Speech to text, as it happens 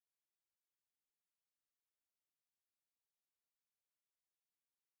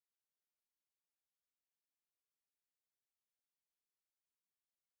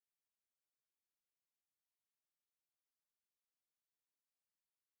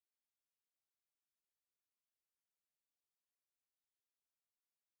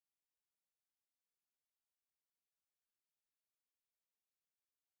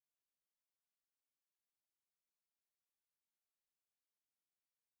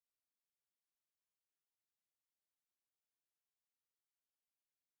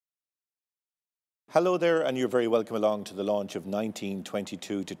Hello there, and you're very welcome along to the launch of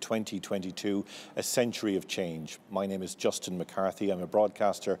 1922 to 2022, A Century of Change. My name is Justin McCarthy. I'm a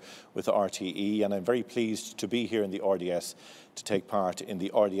broadcaster with RTÉ, and I'm very pleased to be here in the RDS to take part in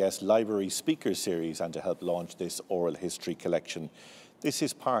the RDS Library Speaker Series and to help launch this oral history collection. This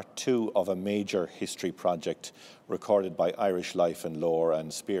is part 2 of a major history project recorded by Irish Life and Lore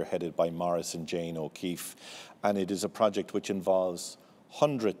and spearheaded by Maurice and Jane O'Keeffe. And it is a project which involves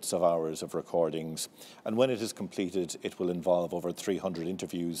hundreds of hours of recordings, and when it is completed, it will involve over 300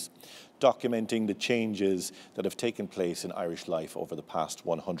 interviews, documenting the changes that have taken place in Irish life over the past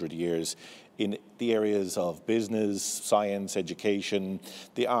 100 years in the areas of business, science, education,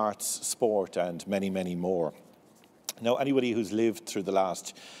 the arts, sport, and many, many more. Now, anybody who's lived through the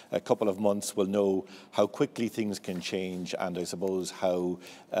last couple of months will know how quickly things can change, and I suppose how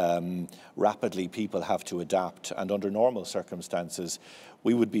rapidly people have to adapt. And under normal circumstances,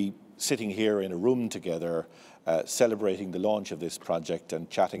 we would be sitting here in a room together celebrating the launch of this project and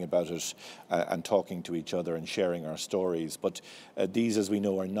chatting about it and talking to each other and sharing our stories. But these, as we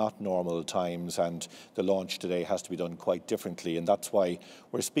know, are not normal times, and the launch today has to be done quite differently. And that's why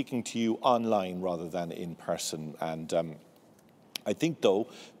we're speaking to you online rather than in person. And I think, though,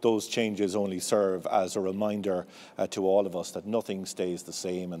 those changes only serve as a reminder to all of us that nothing stays the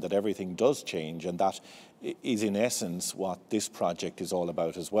same and that everything does change, and that is in essence what this project is all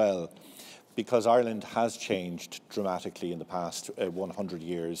about as well. Because Ireland has changed dramatically in the past 100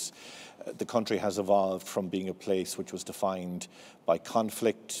 years. The country has evolved from being a place which was defined by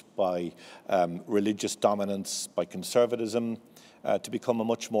conflict, by religious dominance, by conservatism, to become a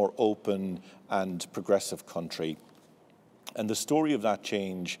much more open and progressive country. And the story of that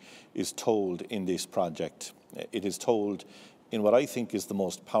change is told in this project. It is told in what I think is the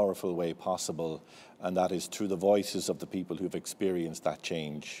most powerful way possible, and that is through the voices of the people who've experienced that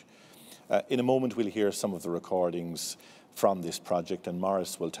change. In a moment, we'll hear some of the recordings from this project, and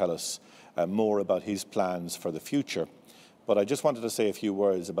Maurice will tell us more about his plans for the future. But I just wanted to say a few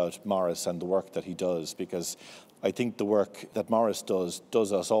words about Maurice and the work that he does, because I think the work that Maurice does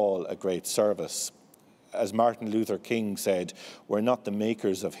us all a great service. As Martin Luther King said, we're not the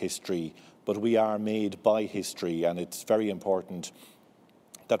makers of history, but we are made by history, and it's very important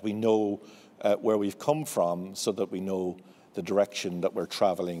that we know where we've come from so that we know the direction that we're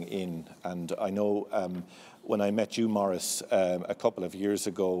travelling in. And I know when I met you, Maurice, a couple of years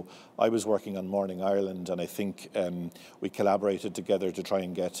ago, I was working on Morning Ireland, and I think we collaborated together to try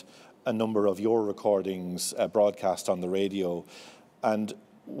and get a number of your recordings broadcast on the radio. And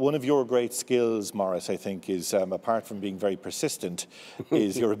one of your great skills, Maurice, I think, is, apart from being very persistent,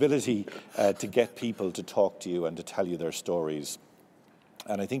 is your ability to get people to talk to you and to tell you their stories.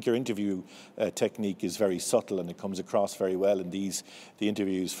 And I think your interview technique is very subtle, and it comes across very well in the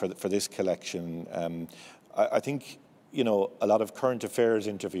interviews for this collection. I think, you know, a lot of current affairs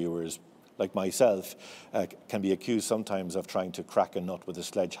interviewers, like myself, can be accused sometimes of trying to crack a nut with a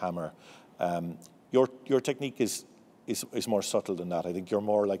sledgehammer. Your technique is more subtle than that. I think you're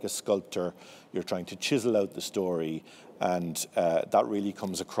more like a sculptor. You're trying to chisel out the story, and that really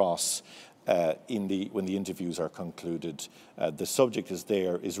comes across when the interviews are concluded. The subject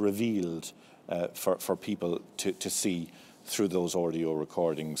is revealed for people to see through those audio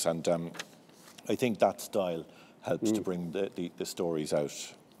recordings, and I think that style helps to bring the stories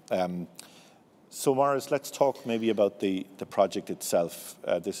out. So Maurice, let's talk maybe about the project itself.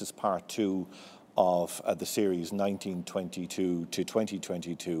 This is part 2 of the series 1922 to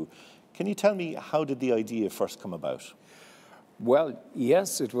 2022. Can you tell me, how did the idea first come about? Well,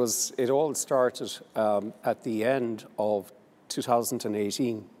 yes, it all started at the end of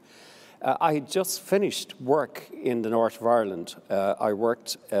 2018. I had just finished work in the north of Ireland. I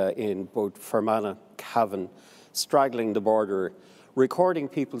worked in both Fermanagh, Cavan, straddling the border, recording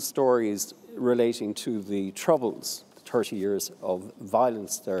people's stories relating to the Troubles, 30 years of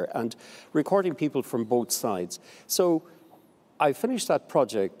violence there, and recording people from both sides. So I finished that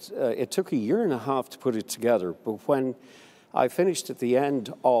project. It took a year and a half to put it together, but when I finished at the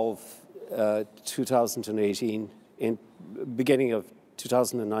end of 2018, in beginning of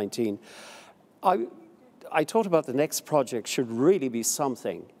 2019, I thought about the next project should really be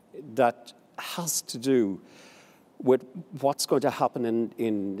something that has to do with what's going to happen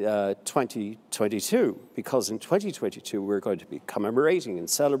in 2022, because in 2022 we're going to be commemorating and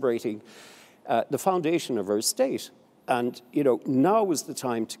celebrating the foundation of our state. And, you know, now is the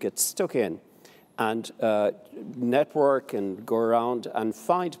time to get stuck in and network and go around and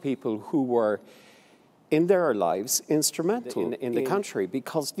find people who were, in their lives, instrumental in the country,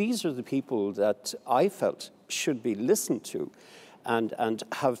 because these are the people that I felt should be listened to. and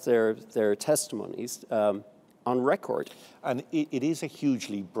have their testimonies on record. And it is a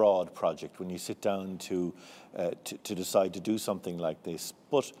hugely broad project when you sit down to decide to do something like this.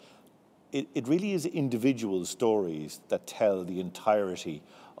 But it really is individual stories that tell the entirety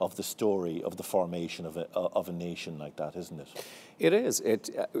of the story of the formation of a nation like that, isn't it? It is.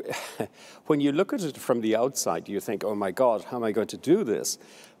 When you look at it from the outside, you think, oh my God, how am I going to do this?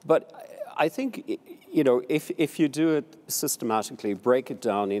 But I think, you know, if you do it systematically, break it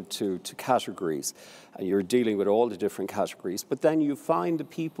down into categories, and you're dealing with all the different categories, but then you find the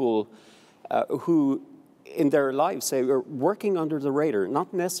people who in their lives, say, are working under the radar,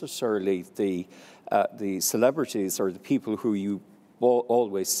 not necessarily the celebrities or the people who you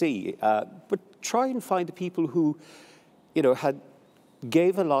always see, but try and find the people who, you know,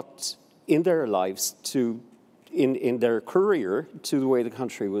 gave a lot in their lives in their career to the way the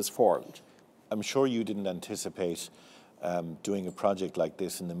country was formed. I'm sure you didn't anticipate doing a project like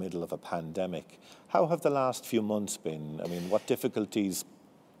this in the middle of a pandemic. How have the last few months been? I mean, what difficulties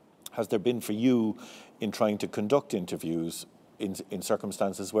has there been for you in trying to conduct interviews in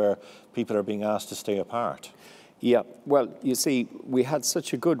circumstances where people are being asked to stay apart? Yeah, well, you see, we had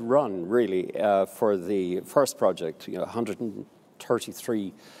such a good run, really, for the first project. You know,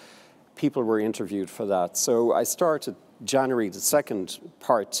 133 people were interviewed for that. So I started January the 2nd,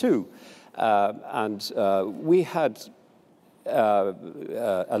 part 2, and we had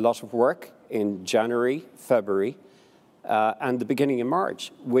a lot of work in January, February, and the beginning of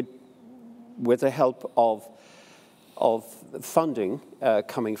March with the help of funding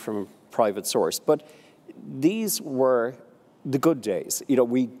coming from private source. But these were the good days. You know,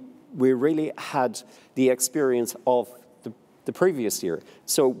 we really had the experience of the previous year.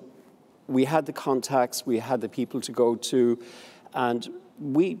 So we had the contacts, we had the people to go to, and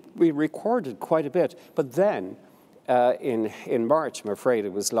we recorded quite a bit. But then in March, I'm afraid,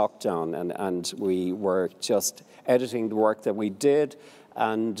 it was lockdown, and we were just editing the work that we did,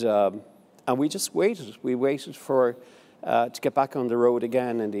 and we just waited. We waited for to get back on the road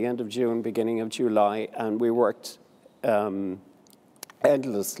again in the end of June, beginning of July, and we worked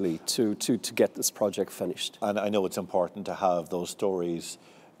endlessly to get this project finished. And I know it's important to have those stories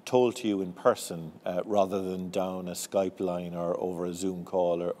told to you in person rather than down a Skype line or over a Zoom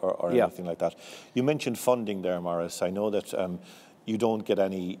call or yeah. anything like that. You mentioned funding there, Maurice. I know that you don't get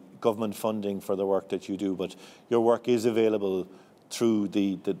any government funding for the work that you do, but your work is available through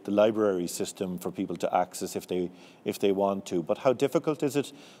the library system for people to access if they want to. But how difficult is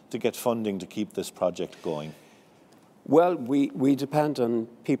it to get funding to keep this project going? Well, we depend on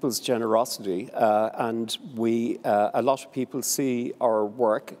people's generosity, and a lot of people see our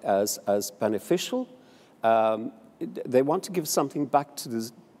work as beneficial. They want to give something back to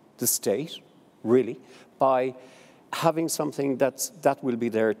the state, really, by having something that will be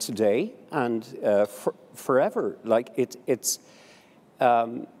there today and forever. Like it's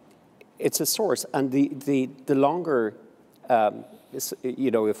a source, and the longer.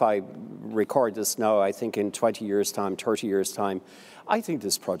 You know, if I record this now, I think in 20 years' time, 30 years' time, I think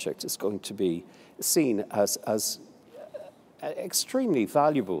this project is going to be seen as an extremely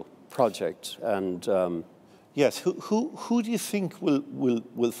valuable project. And yes, who do you think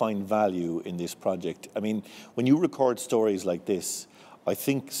will find value in this project? I mean, when you record stories like this, I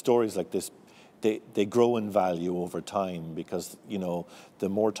think stories like this, they grow in value over time because, you know, the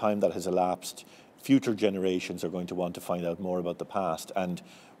more time that has elapsed, future generations are going to want to find out more about the past, and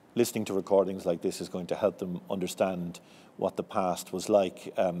listening to recordings like this is going to help them understand what the past was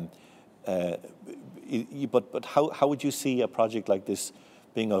like. But how would you see a project like this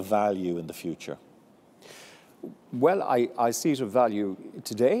being of value in the future? Well, I see it of value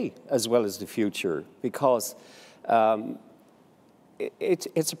today as well as the future because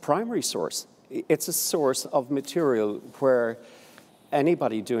it's a primary source. It's a source of material where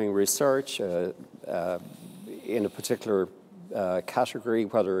anybody doing research in a particular category,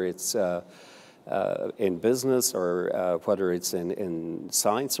 whether it's in business or whether it's in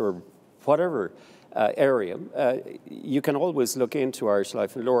science or whatever area, you can always look into Irish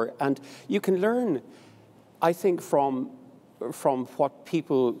life and lore, and you can learn, I think, from what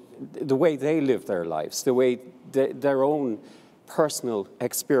people, the way they live their lives, the way their own personal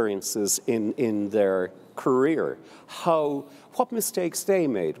experiences in their career, what mistakes they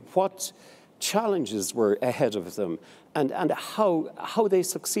made, what challenges were ahead of them, and how they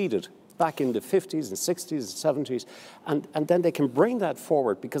succeeded back in the 50s and 60s and 70s, and then they can bring that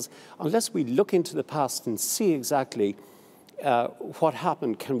forward, because unless we look into the past and see exactly what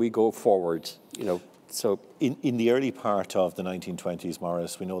happened, can we go forward, you know, So in the early part of the 1920s,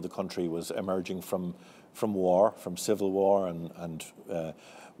 Maurice, we know the country was emerging from war, from civil war and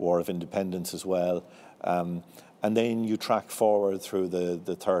war of independence as well. And then you track forward through the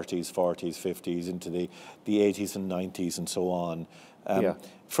 30s, 40s, 50s, into the 80s and 90s and so on.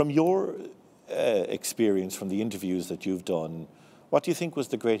 From your experience, from the interviews that you've done, what do you think was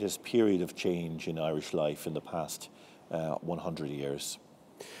the greatest period of change in Irish life in the past 100 years?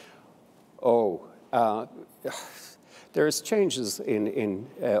 There's changes in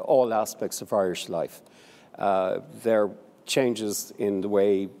all aspects of Irish life. There are changes in the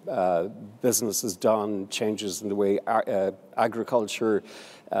way business is done, changes in the way agriculture,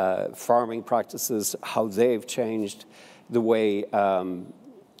 farming practices, how they've changed, the way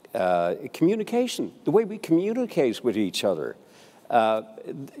communication, the way we communicate with each other.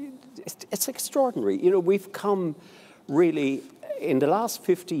 It's extraordinary. You know, we've come really, in the last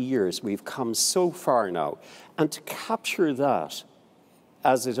 50 years, we've come so far now. And to capture that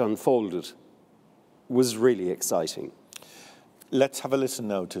as it unfolded was really exciting. Let's have a listen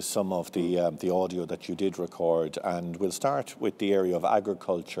now to some of the audio that you did record, and we'll start with the area of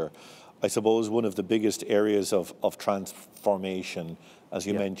agriculture. I suppose one of the biggest areas of transformation, as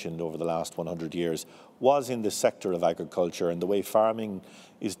you mentioned, over the last 100 years, was in the sector of agriculture, and the way farming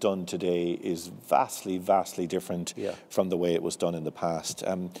is done today is vastly, vastly different from the way it was done in the past.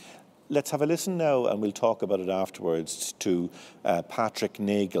 Let's have a listen now, and we'll talk about it afterwards, to Patrick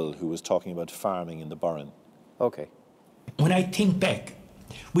Nagel, who was talking about farming in the Burren. Okay. When I think back,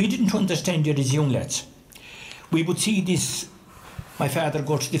 we didn't understand it as young lads. We would see this, my father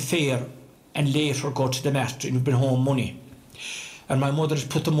go to the fair and later go to the market and bring home money. And my mother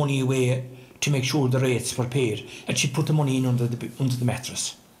put the money away to make sure the rates were paid, and she'd put the money in under the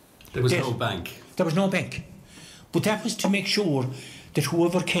mattress. There was no bank? There was no bank. But that was to make sure that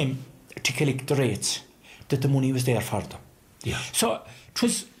whoever came to collect the rates, that the money was there for them. Yeah. So it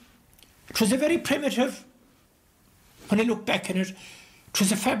was a very primitive, when I look back on it, it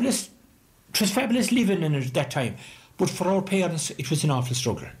was fabulous living in it at that time. But for our parents, it was an awful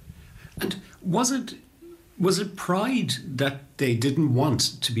struggle. And was it pride that they didn't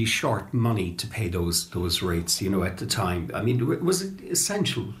want to be short money to pay those rates, you know, at the time? I mean, was it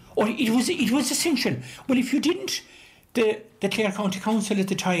essential? Oh, it was essential. Well, if you didn't, the Clare County Council at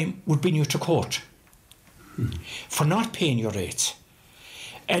the time would bring you to court for not paying your rates.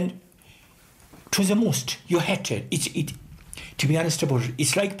 And it was a must. You had to. To be honest about it,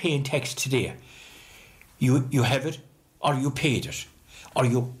 it's like paying tax today. You have it, or you paid it, or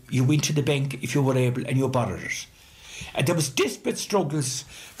you went to the bank if you were able and you borrowed it. And there was desperate struggles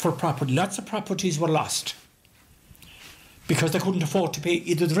for property. Lots of properties were lost because they couldn't afford to pay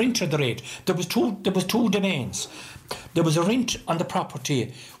either the rent or the rate. There was two demands. There was a rent on the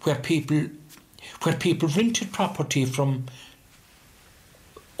property where people rented property from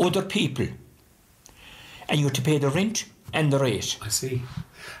other people, and you had to pay the rent and the rate. I see.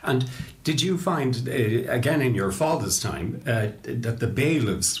 And did you find, again in your father's time, that the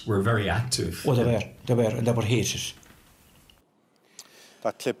bailiffs were very active? Oh, they were, and they were hated.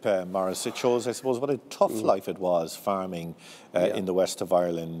 That clip, Maurice, it shows, I suppose, what a tough life it was, farming in the west of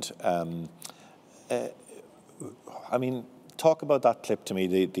Ireland. I mean, talk about that clip to me,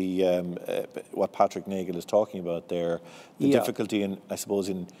 what Patrick Nagel is talking about there, the difficulty, I suppose,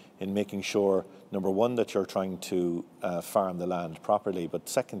 in making sure, number one, that you're trying to farm the land properly, but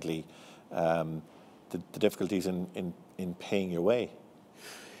secondly, the difficulties in paying your way.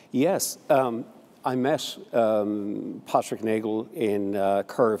 Yes, I met Patrick Nagel in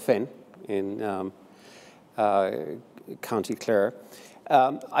Currafin in County Clare.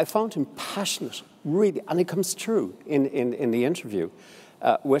 I found him passionate, really, and it comes true in the interview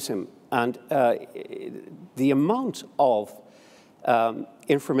with him. And the amount of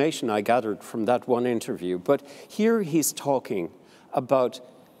information I gathered from that one interview, but here he's talking about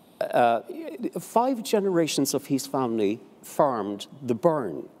 5 generations of his family farmed the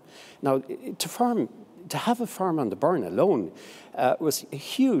Burren. Now, to have a farm on the Burren alone was a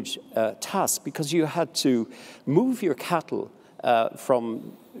huge task, because you had to move your cattle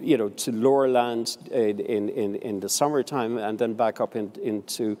from, to lower land in the summertime, and then back up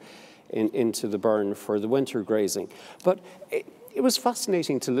into the Burren for the winter grazing. But it was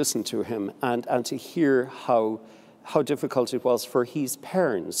fascinating to listen to him and to hear how difficult it was for his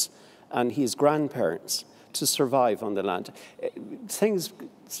parents and his grandparents to survive on the land. Things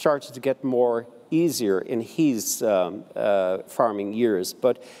started to get more easier in his farming years,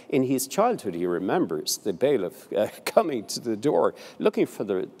 but in his childhood he remembers the bailiff coming to the door looking for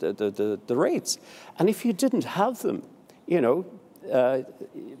the rates. And if you didn't have them,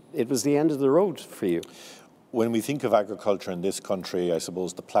 it was the end of the road for you. When we think of agriculture in this country, I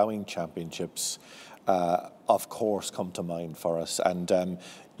suppose the ploughing championships, of course, come to mind for us. And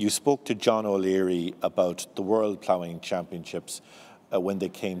you spoke to John O'Leary about the World Ploughing Championships when they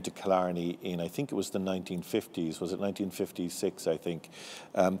came to Killarney in, I think it was the 1950s. Was it 1956, I think?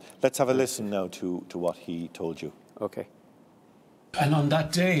 Let's have a listen now to what he told you. Okay. And on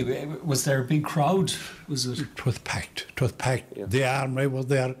that day, was there a big crowd? Was it? It was packed. It was packed. Yeah. The army was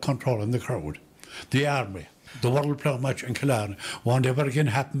there controlling the crowd. The army. The World Plough Match in Killarney won't ever again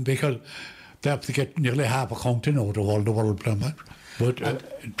happen because they have to get nearly half a county now to hold the World Plough Match. But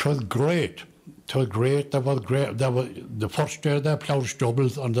it was great. It was great. That was great. That was the first day they ploughed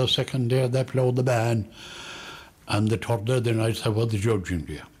stubbles, and the second day they ploughed the band, and the third day the night there was the judging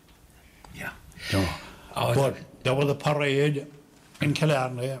day. Yeah. No. But there was a parade in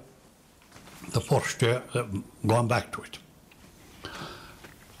Killarney the first day, going back to it.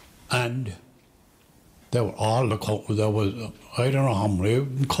 And there were all the counties, there was, I don't know how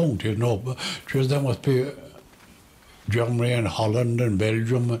many counties, no, but there must be Germany and Holland and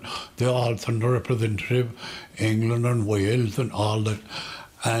Belgium, and they all sent a representative, England and Wales and all that.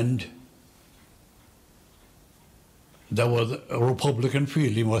 And there was a Republican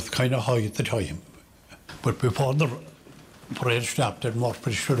feeling was kind of high at the time. But before the parade started,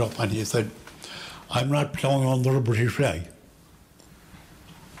 Murphy stood up and he said, "I'm not ploughing under a British flag.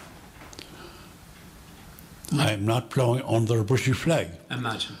 I'm not ploughing under a British flag."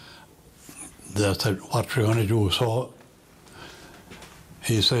 Imagine. They said, "What are you going to do?" So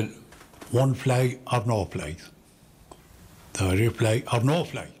he said, "One flag or no flag. The Irish flag or no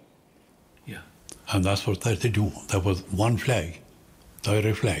flag." Yeah. And that's what they had to do. There was one flag, the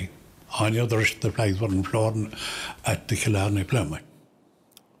Irish flag. All the other rest of the flags weren't flown at the Killarney Ploughman.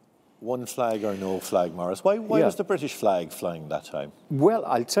 One flag or no flag, Maurice? Why Yeah. was the British flag flying that time? Well,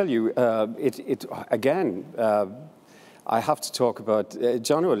 I'll tell you, I have to talk about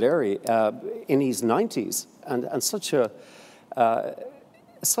John O'Leary in his 90s, and such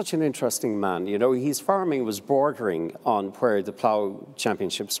an interesting man. You know, his farming was bordering on where the plough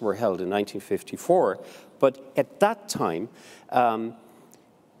championships were held in 1954, but at that time,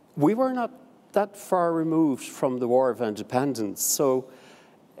 we were not that far removed from the War of Independence, so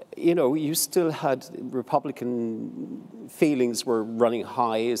you know, you still had Republican feelings were running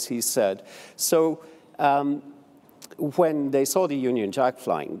high, as he said. So when they saw the Union Jack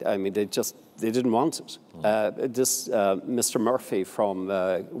flying, I mean, they didn't want it. Mr. Murphy from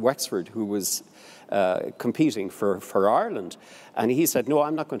Wexford, who was competing for Ireland, and he said, "No,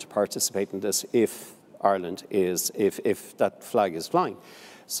 I'm not going to participate in this if Ireland is, if that flag is flying."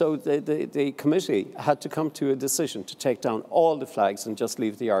 So the committee had to come to a decision to take down all the flags and just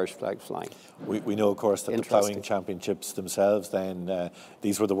leave the Irish flag flying. We know, of course, that the ploughing championships themselves then,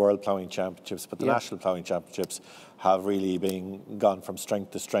 these were the World Ploughing Championships, but the National Ploughing Championships have really gone from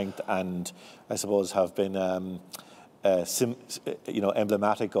strength to strength, and I suppose have been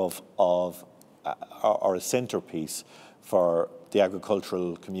emblematic of or a centrepiece for the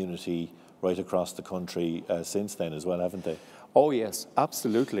agricultural community right across the country since then as well, haven't they? Oh yes,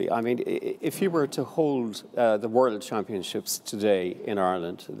 absolutely. I mean, if you were to hold the World Championships today in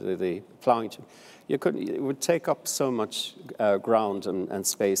Ireland, the ploughing, it would take up so much ground and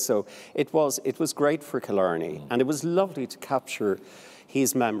space. So it was great for Killarney, and it was lovely to capture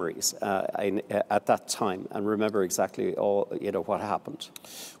his memories at that time and remember exactly what happened.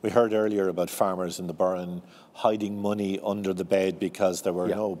 We heard earlier about farmers in the Burren hiding money under the bed because there were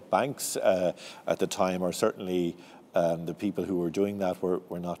no banks at the time, or certainly the people who were doing that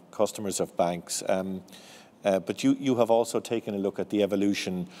were not customers of banks. But you have also taken a look at the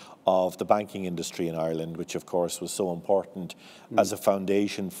evolution of the banking industry in Ireland, which of course was so important as a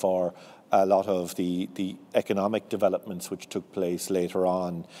foundation for a lot of the economic developments which took place later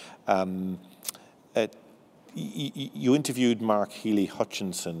on. You interviewed Mark Healy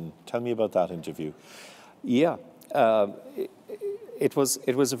Hutchinson. Tell me about that interview. Yeah, it was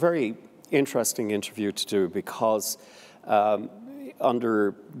a very interesting interview to do because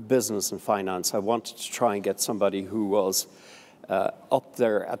under business and finance, I wanted to try and get somebody who was up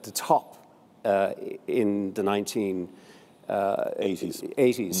there at the top in the 1980s,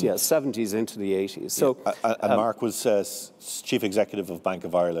 70s into the 80s. So, and Mark was chief executive of Bank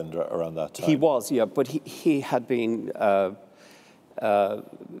of Ireland around that time. He was, yeah, but he had been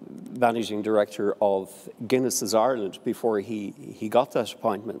managing director of Guinness's Ireland before he got that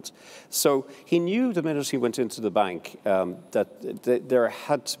appointment. So he knew the minute he went into the bank that there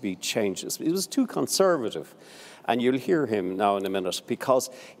had to be changes. It was too conservative. And you'll hear him now in a minute because,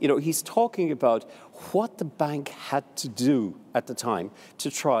 you know, he's talking about what the bank had to do at the time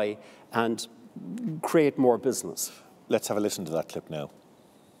to try and create more business. Let's have a listen to that clip now.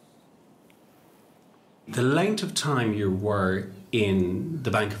 The length of time you were in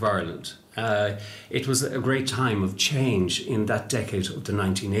the Bank of Ireland, it was a great time of change in that decade of the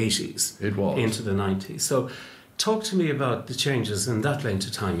 1980s. It was. Into the 90s. So talk to me about the changes in that length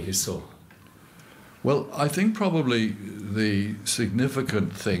of time you saw. Well, I think probably the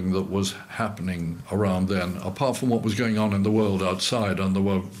significant thing that was happening around then, apart from what was going on in the world outside, and there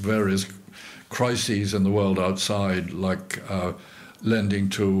were various crises in the world outside, like lending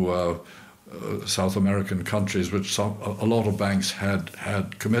to South American countries, which a lot of banks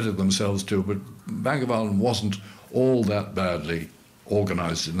had committed themselves to, but Bank of Ireland wasn't all that badly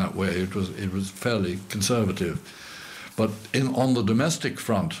organised in that way. It was fairly conservative. But on the domestic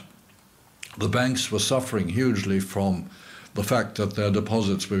front, the banks were suffering hugely from the fact that their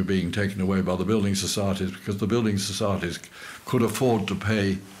deposits were being taken away by the building societies, because the building societies could afford to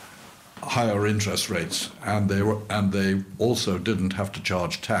pay higher interest rates, and they also didn't have to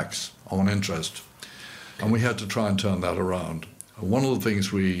charge tax on interest, and we had to try and turn that around. One of the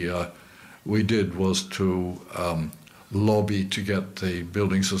things we did was to lobby to get the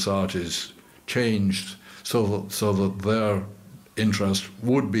building societies changed so that their interest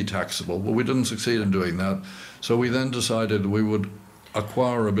would be taxable, but we didn't succeed in doing that. So we then decided we would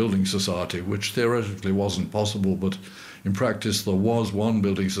acquire a building society, which theoretically wasn't possible, but in practice there was one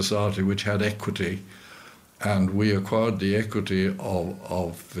building society which had equity, and we acquired the equity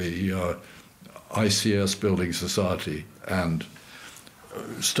of the ICS Building Society and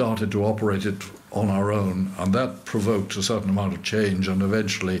started to operate it on our own, and that provoked a certain amount of change, and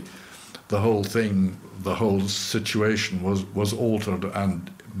eventually the whole situation was altered,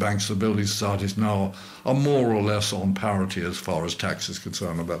 and banks and building societies now are more or less on parity as far as tax is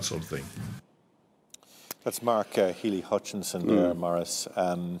concerned and that sort of thing. That's Mark Healy-Hutchinson there, Maurice.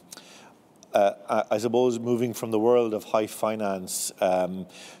 I suppose moving from the world of high finance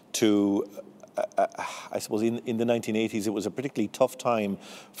to, I suppose in the 1980s, it was a particularly tough time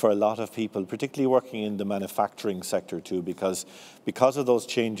for a lot of people, particularly working in the manufacturing sector too, because of those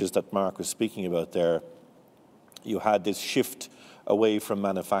changes that Mark was speaking about there, you had this shift away from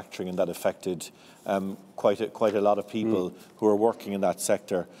manufacturing, and that affected quite a lot of people who are working in that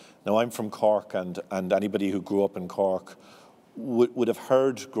sector. Now, I'm from Cork, and anybody who grew up in Cork would have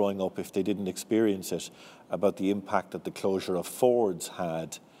heard growing up, if they didn't experience it, about the impact that the closure of Ford's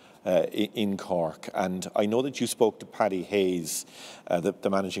had in Cork. And I know that you spoke to Paddy Hayes, the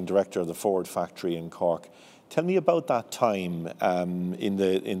managing director of the Ford factory in Cork. Tell me about that time in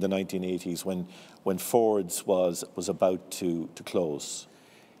the 1980s when Ford's was about to close.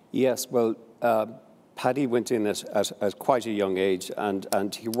 Yes, well, Paddy went in at quite a young age,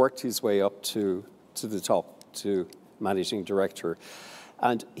 and he worked his way up to the top, to managing director.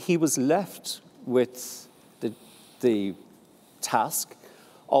 And he was left with the task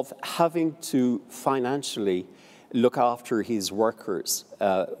of having to financially look after his workers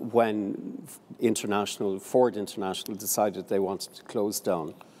when Ford International decided they wanted to close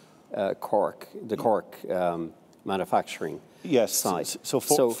down the Cork manufacturing site. So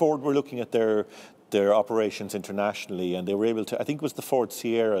Ford were looking at their operations internationally, and they were able to, I think it was the Ford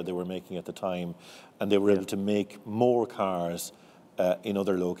Sierra they were making at the time, and they were able to make more cars in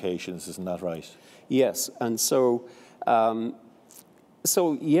other locations, isn't that right? Yes, and so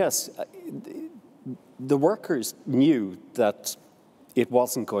yes, the workers knew that it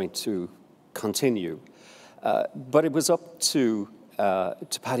wasn't going to continue, but it was up to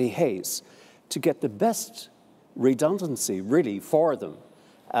Paddy Hayes to get the best redundancy really for them.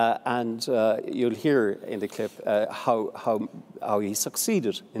 And you'll hear in the clip how he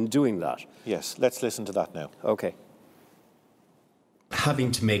succeeded in doing that. Yes, let's listen to that now. Okay.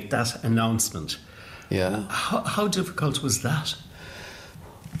 Having to make that announcement, yeah. How difficult was that?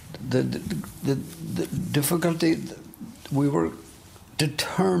 The difficulty, we were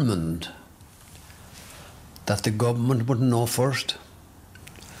determined that the government wouldn't know first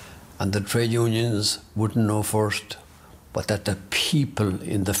and the trade unions wouldn't know first, but that the people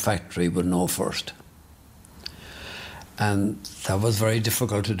in the factory would know first. And that was very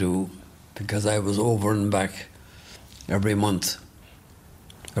difficult to do, because I was over and back every month,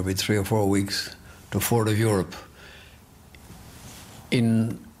 every 3 or 4 weeks, to Ford of Europe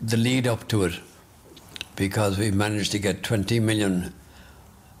in the lead up to it, because we managed to get 20 million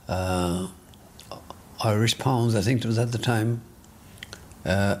Irish pounds, I think it was at the time,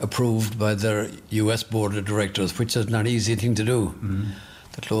 approved by their US board of directors, which is not an easy thing to do,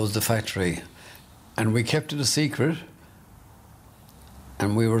 to close the factory. And we kept it a secret,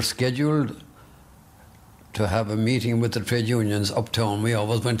 and we were scheduled to have a meeting with the trade unions uptown. We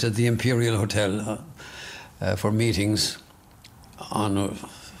always went to the Imperial Hotel for meetings on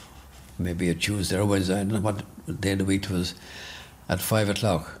maybe a Tuesday or Wednesday, I don't know what day of the week it was, at 5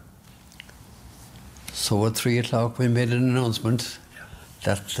 o'clock. So at 3 o'clock we made an announcement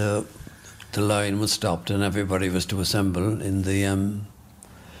that the line was stopped and everybody was to assemble in the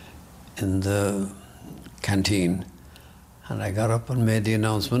canteen. And I got up and made the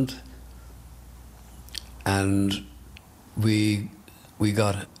announcement, and we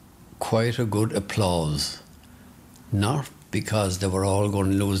got quite a good applause. Not because they were all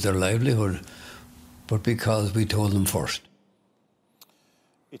going to lose their livelihood, but because we told them first.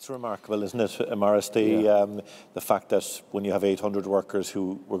 It's remarkable, isn't it, Maurice, the fact that when you have 800 workers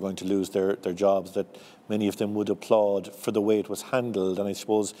who were going to lose their jobs, that many of them would applaud for the way it was handled. And I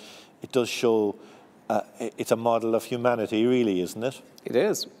suppose it does show it's a model of humanity, really, isn't it? It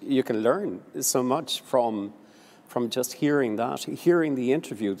is. You can learn so much from just hearing that. Hearing the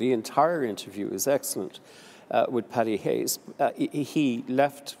interview, the entire interview is excellent with Paddy Hayes. He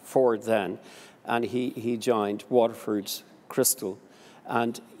left Ford then, and he joined Waterford Crystal.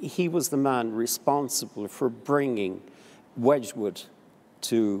 And he was the man responsible for bringing Wedgwood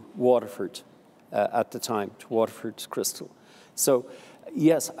to Waterford at the time, to Waterford Crystal. So,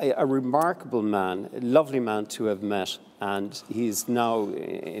 yes, a remarkable man, a lovely man to have met, and he's now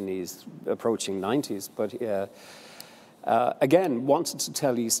in his approaching 90s, but again, wanted to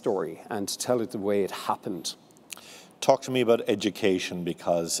tell his story and to tell it the way it happened. Talk to me about education,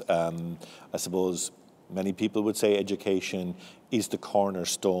 because I suppose many people would say education is the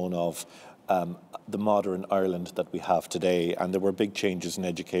cornerstone of the modern Ireland that we have today. And there were big changes in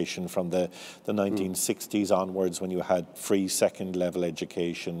education from the 1960s onwards, when you had free second level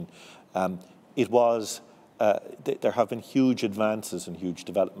education. There have been huge advances and huge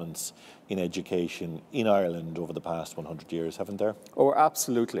developments in education in Ireland over the past 100 years, haven't there? Oh,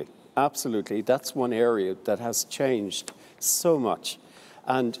 absolutely. Absolutely. That's one area that has changed so much.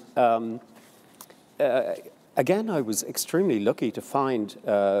 And again, I was extremely lucky to find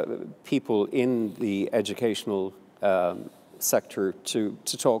people in the educational sector to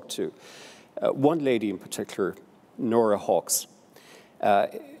talk to. One lady in particular, Nora Hawkes.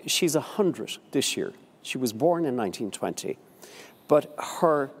 She's 100 this year. She was born in 1920. But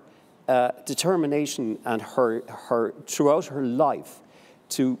her determination and her throughout her life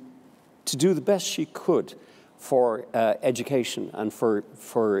to do the best she could for education and for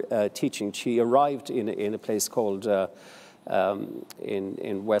teaching. She arrived in a place called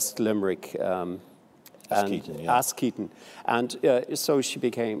in West Limerick, Askeaton, and so she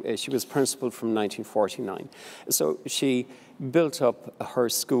was principal from 1949. So she built up her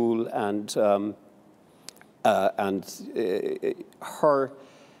school, and her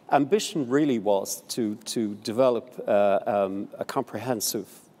ambition really was to develop a comprehensive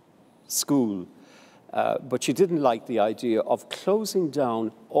school. But she didn't like the idea of closing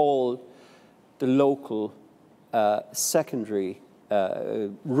down all the local secondary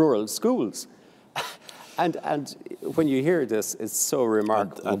rural schools. And when you hear this, it's so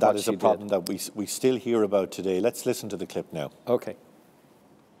remarkable. And that is a problem that we still hear about today. Let's listen to the clip now. Okay.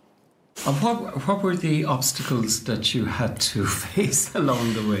 And what were the obstacles that you had to face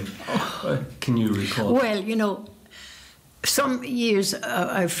along the way? Can you recall? Well, you know, some years,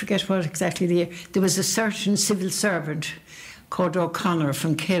 I forget what exactly the year, there was a certain civil servant called O'Connor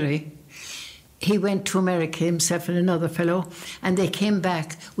from Kerry. He went to America, himself and another fellow, and they came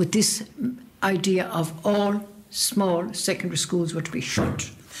back with this idea of all small secondary schools were to be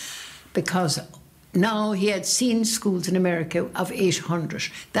shut. Because now he had seen schools in America of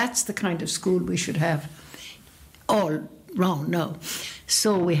 800. That's the kind of school we should have all round now.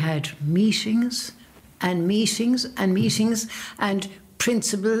 So we had meetings and meetings and meetings, and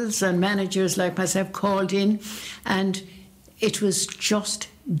principals and managers like myself called in, and it was just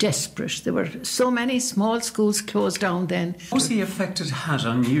desperate. There were so many small schools closed down then. What was the effect it had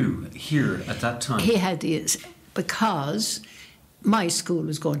on you here at that time? He had this, because my school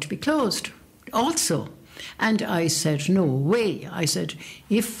was going to be closed also. And I said, no way. I said,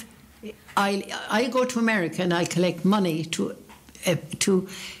 if I go to America and I collect money to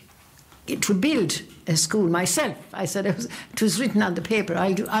build a school myself. I said, it was written on the paper,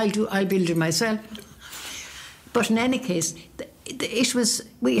 I'll build it myself. But in any case,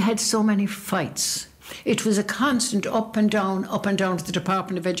 we had so many fights. It was a constant up and down to the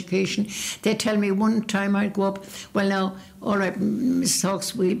Department of Education. They tell me one time I'd go up, well now, all right, Mrs.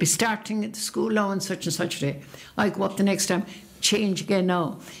 Hawkes, we'll be starting at the school now on such and such a day. I go up the next time, change again.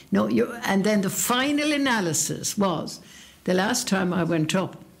 No, and then the final analysis was the last time I went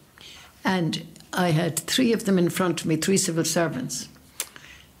up, and I had 3 of them in front of me, 3 civil servants.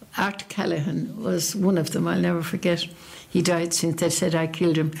 Art Callaghan was one of them, I'll never forget. He died since they said I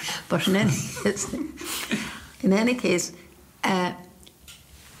killed him. But in any case,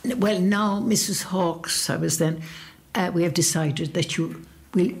 well, now, Mrs. Hawkes, I was then, we have decided that you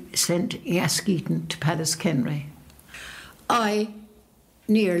will send Askeaton to Palace Kenray. I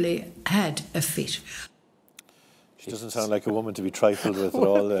nearly had a fit. She doesn't sound like a woman to be trifled with at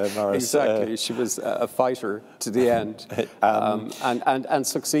all, Maurice. Exactly. She was a fighter to the end, and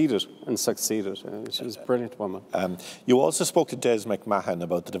succeeded. She was a brilliant woman. You also spoke to Des McMahon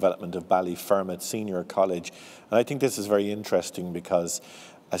about the development of Ballyfermot Senior College, and I think this is very interesting because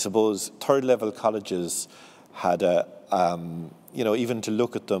I suppose third-level colleges had even to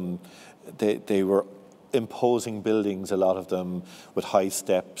look at them, they were imposing buildings, a lot of them with high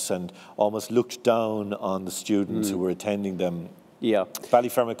steps, and almost looked down on the students who were attending them. Yeah.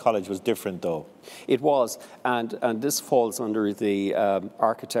 Ballyfermot College was different, though. It was, and this falls under the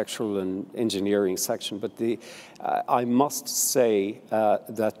architectural and engineering section. But I must say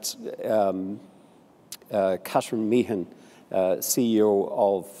that Catherine Meehan, CEO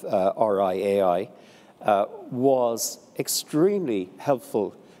of RIAI, was extremely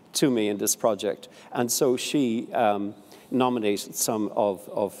helpful to me in this project, and so she nominated some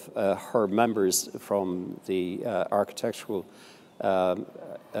of her members from the architectural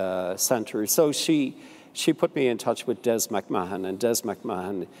centre. So she put me in touch with Des McMahon, and Des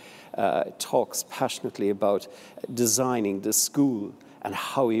McMahon talks passionately about designing the school and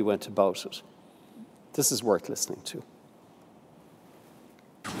how he went about it. This is worth listening to.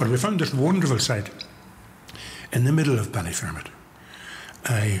 Well, we found this wonderful site in the middle of Ballyfermot,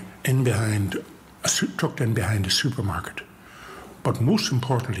 tucked in behind a supermarket. But most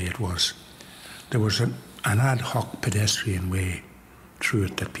importantly, there was an ad hoc pedestrian way through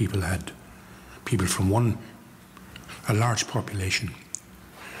it that people from a large population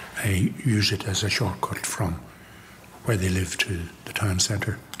use it as a shortcut from where they live to the town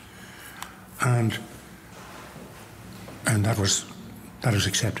centre, and that was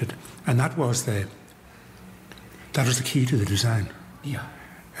accepted, and that was the key to the design. Yeah.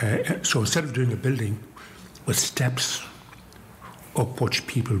 So instead of doing a building with steps up which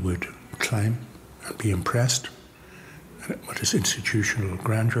people would climb and be impressed with its institutional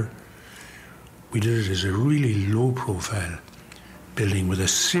grandeur, we did it as a really low-profile building with a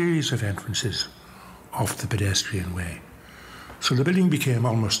series of entrances off the pedestrian way. So the building became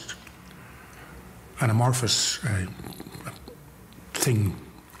almost an amorphous thing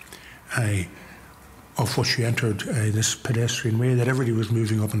of which you entered this pedestrian way that everybody was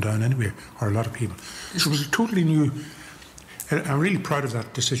moving up and down anyway, or a lot of people. So it was a totally new. I'm really proud of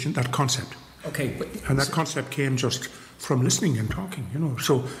that decision, that concept. Okay, and that concept came just from listening and talking,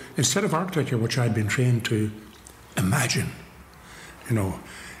 So instead of architecture, which I'd been trained to imagine, in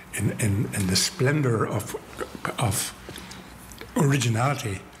the splendour of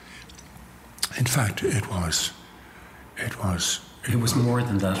originality, in fact, it was more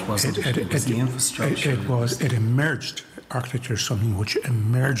than that, wasn't it? It was the infrastructure. It emerged. Architecture is something which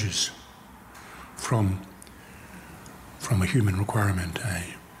emerges from a human requirement,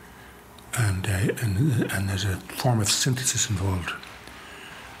 and there's a form of synthesis involved.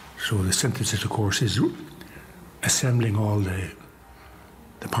 So the synthesis, of course, is assembling all the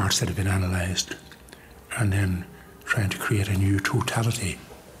parts that have been analysed, and then trying to create a new totality,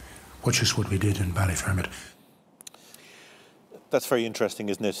 which is what we did in Ballyfermot. That's very interesting,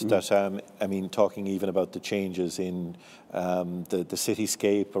 isn't it? That talking even about the changes in the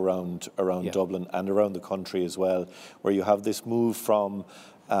cityscape around Dublin and around the country as well, where you have this move from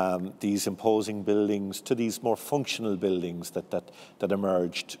these imposing buildings to these more functional buildings that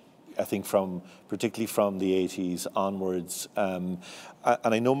emerged, I think, particularly from the 80s onwards. And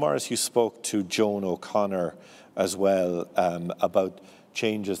I know, Maurice, you spoke to Joan O'Connor as well about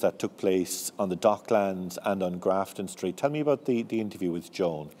changes that took place on the Docklands and on Grafton Street. Tell me about the interview with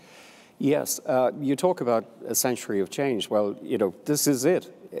Joan. Yes, you talk about a century of change. Well, this is it.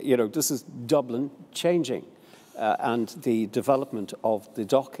 This is Dublin changing, and the development of the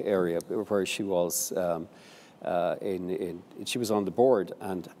dock area where she was. She was on the board,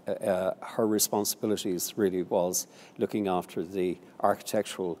 and her responsibilities really was looking after the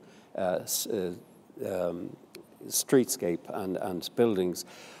architectural streetscape and buildings.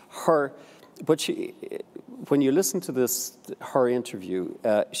 When you listen to her interview,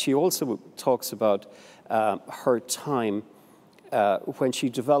 she also talks about her time when she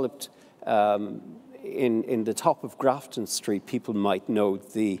developed in the top of Grafton Street, people might know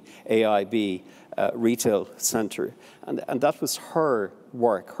the AIB retail centre, and that was her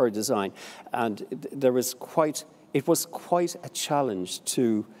work, her design, and it was quite a challenge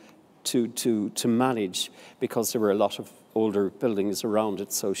to manage, because there were a lot of older buildings around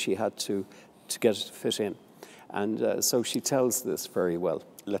it, so she had to get it to fit in, and so she tells this very well.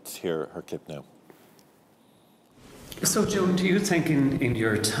 Let's hear her clip now. So, Joe, do you think in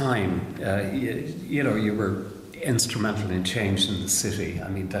your time, you know, you were instrumental in changing the city? I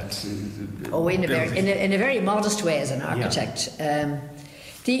mean, that's... in a very modest way as an architect. Yeah.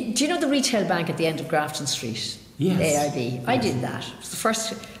 Do you know the retail bank at the end of Grafton Street? Yes. AIB. I did that. It was the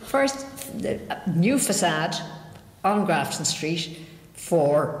first new facade on Grafton Street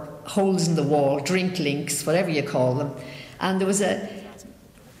for holes in the wall, drink links, whatever you call them. And there was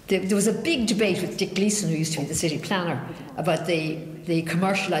a big debate with Dick Gleeson, who used to be the city planner, about the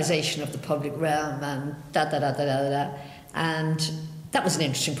commercialisation of the public realm and And that was an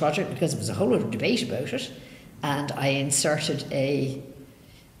interesting project because there was a whole lot of debate about it. And I inserted a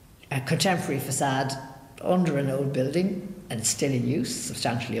contemporary facade under an old building, and it's still in use,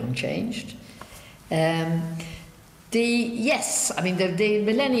 substantially unchanged. The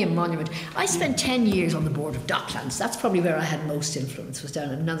Millennium Monument. I spent 10 years on the board of Docklands. That's probably where I had most influence, was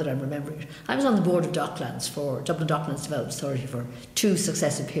down, now that I'm remembering it. I was on the board of Docklands for Dublin Docklands Development Authority for 2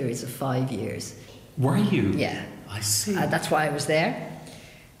 successive periods of 5 years. Were you? Yeah. I see. That's why I was there.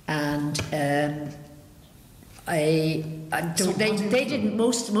 And they didn't,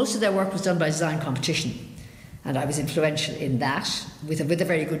 most of their work was done by design competition. And I was influential in that, with a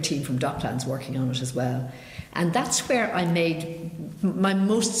very good team from Docklands working on it as well. And that's where I made my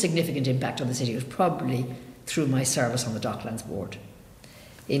most significant impact on the city, was probably through my service on the Docklands board,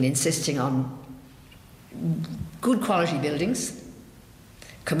 in insisting on good quality buildings,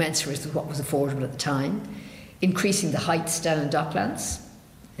 commensurate with what was affordable at the time, increasing the heights down in Docklands,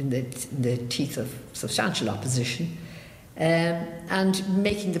 in the teeth of substantial opposition, and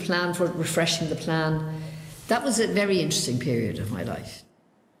making the plan for it, refreshing the plan. That was a very interesting period of my life.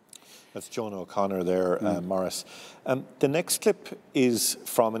 That's Joan O'Connor there, Maurice. The next clip is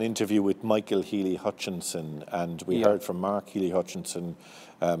from an interview with Michael Healy-Hutchinson, and we heard from Mark Healy-Hutchinson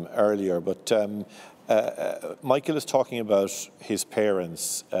earlier, but Michael is talking about his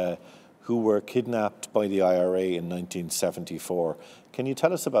parents who were kidnapped by the IRA in 1974. Can you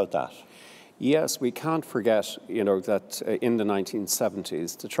tell us about that? Yes, we can't forget, you know, that in the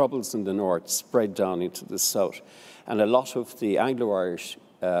 1970s, the Troubles in the North spread down into the South, and a lot of the Anglo-Irish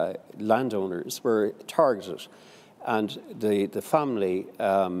landowners were targeted, and the family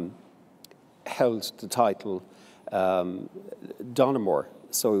held the title Donoughmore.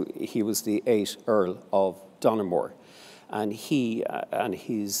 So he was the 8th Earl of Donoughmore, and he and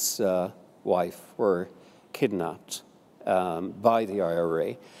his wife were kidnapped by the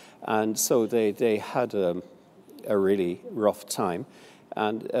IRA, and so they had a really rough time,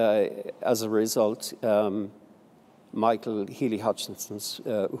 and as a result, Michael Healy-Hutchinson,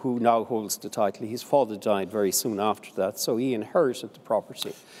 who now holds the title, his father died very soon after that, so he inherited the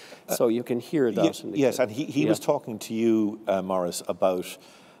property. So you can hear that in the yes, clip. and he was talking to you, Maurice, about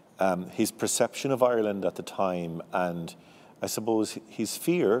his perception of Ireland at the time, and I suppose his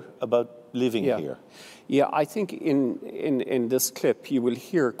fear about living here. Yeah, I think in this clip you will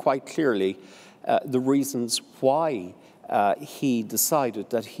hear quite clearly the reasons why he decided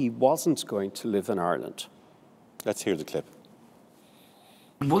that he wasn't going to live in Ireland. Let's hear the clip.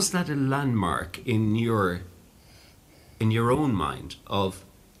 Was that a landmark in your own mind of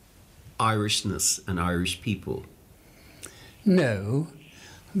Irishness and Irish people? No,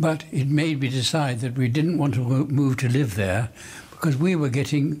 but it made me decide that we didn't want to move to live there because we were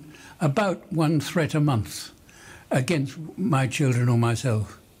getting about 1 threat a month against my children or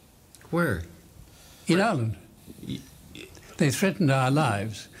myself. Where? In Ireland. They threatened our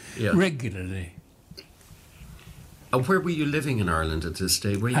lives regularly. And where were you living in Ireland at this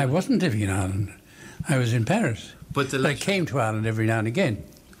stage? I wasn't living in Ireland. I was in Paris. But I came to Ireland every now and again.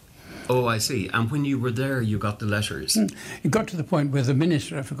 Oh, I see. And when you were there, you got the letters? It got to the point where the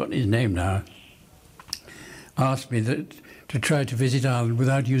minister, I've forgotten his name now, asked me to try to visit Ireland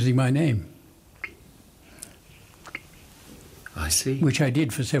without using my name. I see. Which I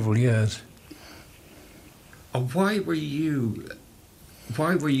did for several years. Why were you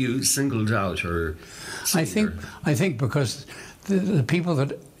singled out, or? I think because the people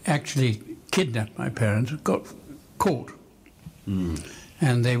that actually kidnapped my parents got caught,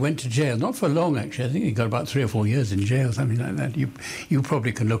 and they went to jail. Not for long, actually. I think he got about 3 or 4 years in jail, something like that. You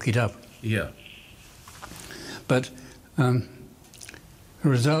probably can look it up. Yeah. But the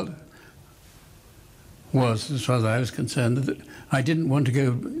result was, as far as I was concerned, that I didn't want to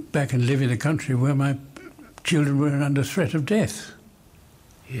go back and live in a country where my children were under threat of death.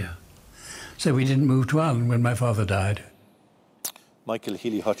 Yeah. So we didn't move to Ireland when my father died. Michael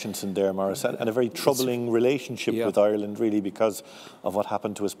Healy-Hutchinson there, Maurice, and a very troubling relationship with Ireland, really, because of what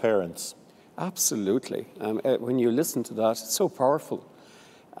happened to his parents. Absolutely. When you listen to that, it's so powerful.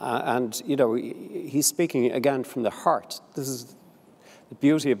 And, you know, he's speaking again from the heart. This is the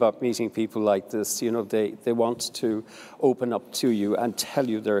beauty about meeting people like this. You know, they want to open up to you and tell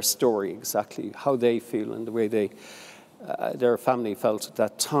you their story, exactly how they feel and the way their family felt at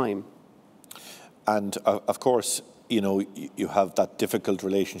that time. And, of course, you know, you have that difficult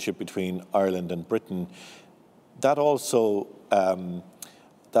relationship between Ireland and Britain. That also,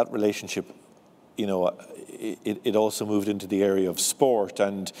 that relationship, you know, it also moved into the area of sport,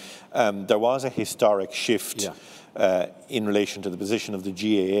 and there was a historic shift in relation to the position of the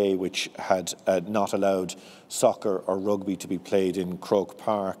GAA, which had not allowed soccer or rugby to be played in Croke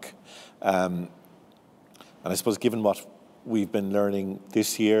Park. And I suppose given what we've been learning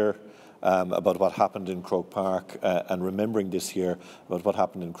this year about what happened in Croke Park and remembering this year about what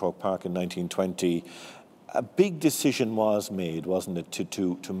happened in Croke Park in 1920, a big decision was made, wasn't it,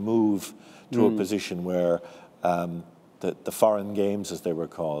 to move to a position where the foreign games, as they were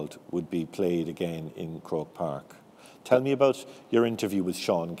called, would be played again in Croke Park. Tell me about your interview with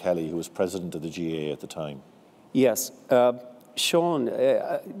Sean Kelly, who was president of the GAA at the time. Yes, Sean,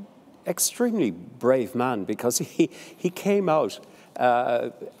 extremely brave man, because he came out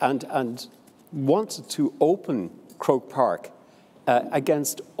and wanted to open Croke Park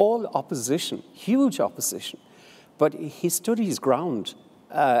against all opposition, huge opposition. But he stood his ground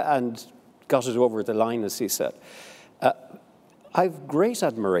and got it over the line, as he said. I've great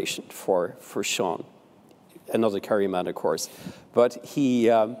admiration for Sean, another Kerry man, of course, but he's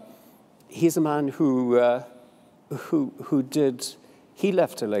a man who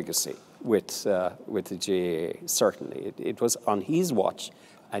left a legacy with the GAA. Certainly, it was on his watch,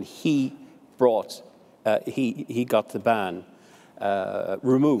 and he got the ban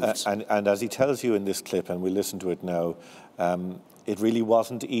removed. And as he tells you in this clip, and we'll listen to it now, it really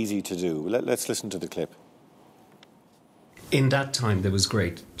wasn't easy to do. Let's listen to the clip. In that time, there was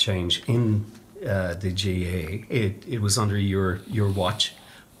great change in the GAA. It was under your watch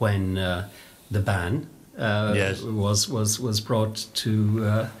when the ban was brought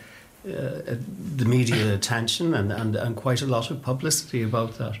to the media attention and quite a lot of publicity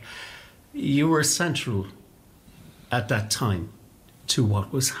about that. You were central at that time to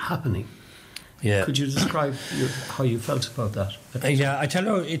what was happening. Yeah. Could you describe how you felt about that? Yeah, I tell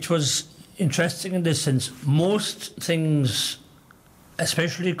you, it was interesting in this sense. Most things,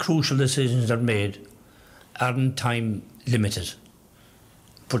 especially crucial decisions that are made, aren't time limited.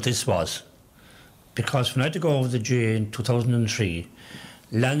 But this was. Because when I had to go over the GAA in 2003,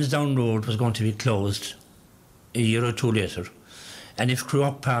 Lansdowne Road was going to be closed a year or two later. And if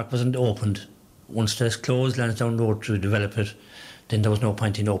Croke Park wasn't opened, once they closed Lansdowne Road to develop it, then there was no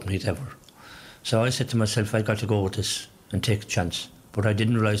point in opening it ever. So I said to myself, I got to go with this and take a chance. But I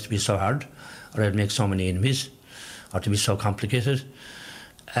didn't realise it would be so hard, or I'd make so many enemies, or to be so complicated.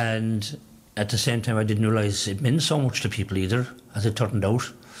 And at the same time, I didn't realise it meant so much to people either, as it turned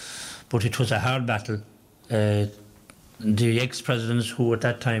out. But it was a hard battle. The ex-presidents who at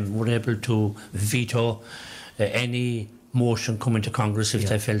that time were able to veto any motion coming to Congress if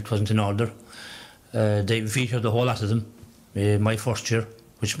they felt it wasn't in order. They vetoed the whole lot of them, my first year,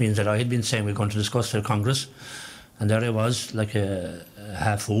 which means that I had been saying we're going to discuss it at Congress, and there I was, like a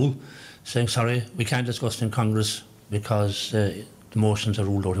half-fool, saying, sorry, we can't discuss it in Congress because the motions are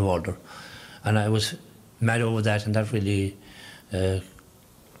ruled out of order. And I was mad over that, and that really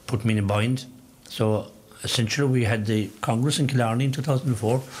put me in a bind. So essentially we had the Congress in Killarney in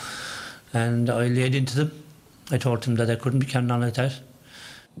 2004, and I laid into them. I told them that I couldn't be carrying on like that.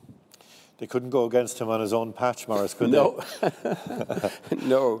 They couldn't go against him on his own patch, Maurice, could they?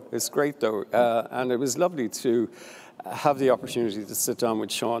 No, it's great though. And it was lovely to have the opportunity to sit down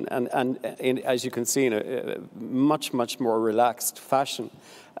with Sean and as you can see, in a much more relaxed fashion,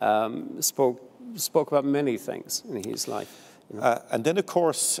 spoke about many things in his life. And then, of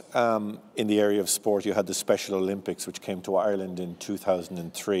course, in the area of sport, you had the Special Olympics, which came to Ireland in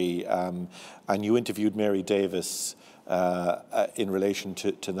 2003, and you interviewed Mary Davis in relation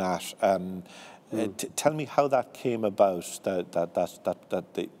to that. Tell me how that came about, the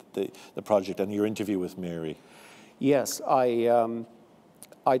project and your interview with Mary. Yes, I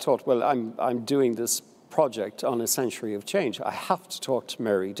thought, well, I'm doing this project on a century of change. I have to talk to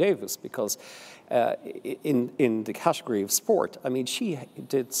Mary Davis because in the category of sport, I mean, she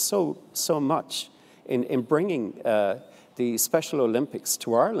did so much in bringing the Special Olympics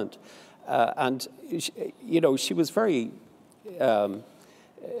to Ireland. And, she was very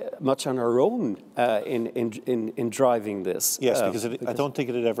much on her own in driving this. Yes, because I don't think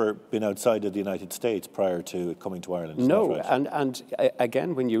it had ever been outside of the United States prior to coming to Ireland. No, right? and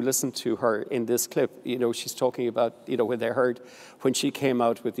again, when you listen to her in this clip, she's talking about, when she came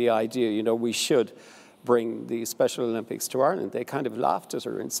out with the idea, we should bring the Special Olympics to Ireland, they kind of laughed at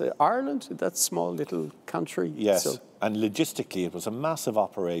her and said, Ireland, that small little country? Yes, and logistically it was a massive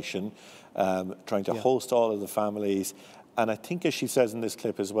operation, trying to host all of the families. And I think, as she says in this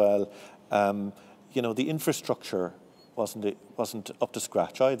clip as well, the infrastructure wasn't up to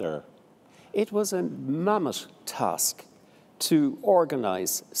scratch either. It was a mammoth task to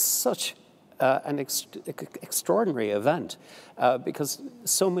organise such an extraordinary event, because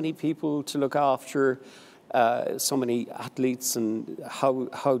so many people to look after, so many athletes, and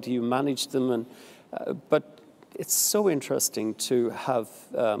how do you manage them? And but it's so interesting to have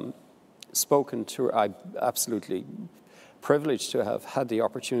spoken to her. I'm absolutely privileged to have had the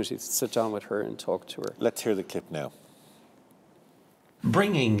opportunity to sit down with her and talk to her. Let's hear the clip now.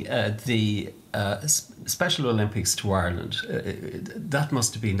 Bringing the Special Olympics to Ireland, that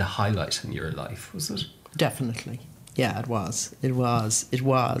must have been the highlight in your life, was it? Definitely. Yeah, it was. It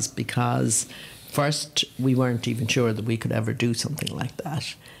was because first we weren't even sure that we could ever do something like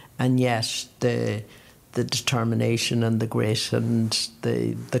that. And yet the determination and the grit and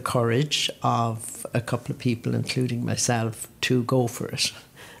the courage of a couple of people, including myself, to go for it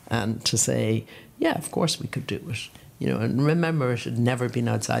and to say, yeah, of course we could do it. And remember, it had never been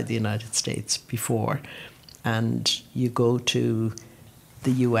outside the United States before. And you go to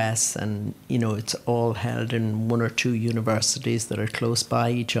the US and, it's all held in one or two universities that are close by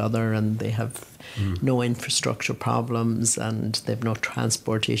each other, and they have no infrastructure problems, and they've no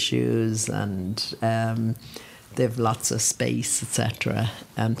transport issues, and they've lots of space, etc.,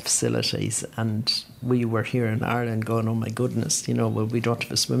 and facilities. And we were here in Ireland going, oh my goodness, well, we don't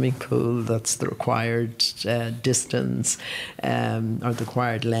have a swimming pool that's the required distance or the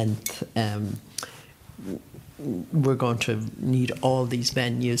required length. We're going to need all these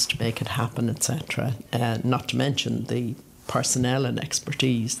venues to make it happen, etc. Not to mention the personnel and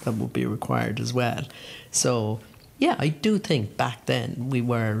expertise that would be required as well. So, yeah, I do think back then we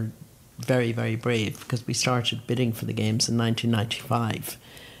were very, very brave, because we started bidding for the Games in 1995.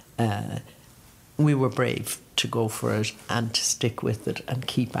 We were brave to go for it and to stick with it and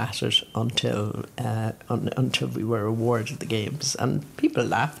keep at it until we were awarded the Games. And people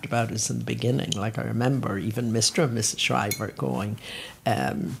laughed about us in the beginning. Like, I remember even Mr. and Mrs. Shriver going,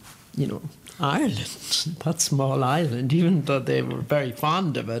 Ireland, that small island, even though they were very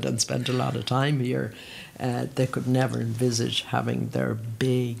fond of it and spent a lot of time here, they could never envisage having their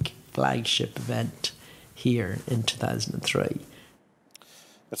big flagship event here in 2003.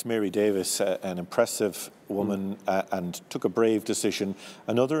 That's Mary Davis, an impressive woman, and took a brave decision.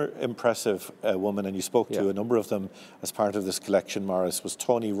 Another impressive woman, and you spoke to a number of them as part of this collection, Maurice, was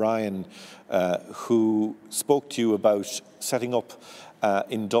Tony Ryan, who spoke to you about setting up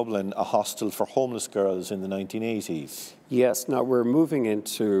in Dublin a hostel for homeless girls in the 1980s. Yes, now we're moving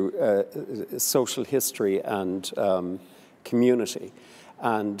into social history and community.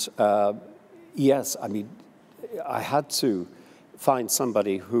 And yes, I mean, I had to find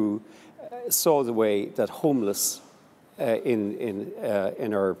somebody who saw the way that homeless in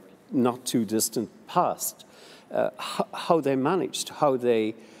our not too distant past, how they managed, what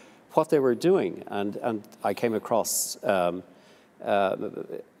they were doing, and I came across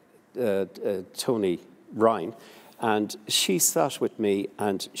Tony Ryan, and she sat with me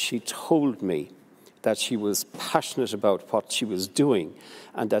and she told me that she was passionate about what she was doing,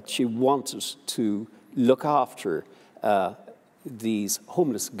 and that she wanted to look after these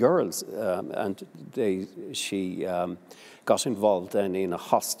homeless girls, and she got involved then in a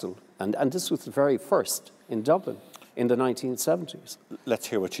hostel, and this was the very first in Dublin in the 1970s. Let's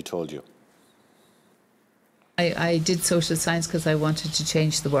hear what she told you. I did social science because I wanted to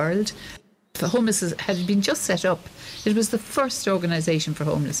change the world. The homeless had been just set up. It was the first organisation for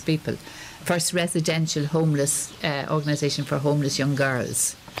homeless people, first residential homeless organisation for homeless young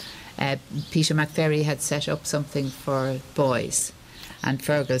girls. Peter McCarthy had set up something for boys, and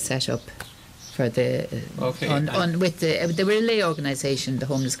Fergal set up for the they were a lay organisation, the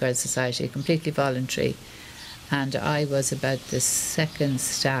Homeless Girls Society, completely voluntary, and I was about the second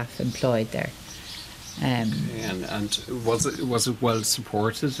staff employed there. And was it well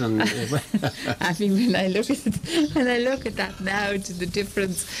supported? And I mean, when I look at that now, to the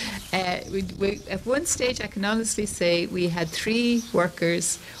difference, we at one stage I can honestly say we had 3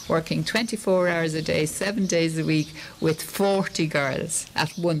 workers working 24 hours a day, 7 days a week, with 40 girls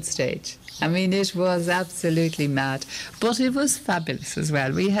at one stage. I mean, it was absolutely mad, but it was fabulous as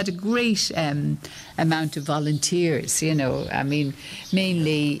well. We had a great amount of volunteers, you know. I mean,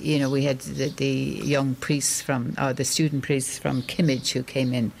 mainly, you know, we had the young priests the student priests from Kimmage who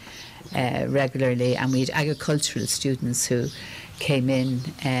came in regularly, and we had agricultural students who came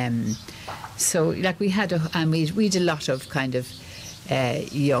in. So, like, we had a lot of kind of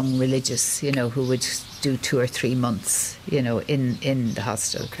young religious, you know, who would do 2 or 3 months, you know, in the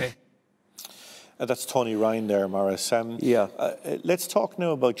hostel. Okay. That's Tony Ryan there, Maurice. Yeah. Let's talk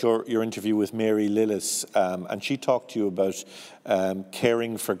now about your interview with Mary Lillis, and she talked to you about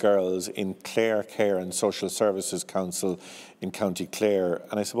caring for girls in Clare Care and Social Services Council in County Clare.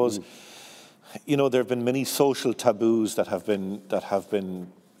 And I suppose, you know, there have been many social taboos that have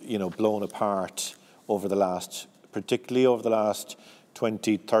been, you know, blown apart over the last, particularly over the last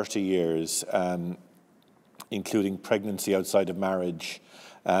 20, 30 years, including pregnancy outside of marriage.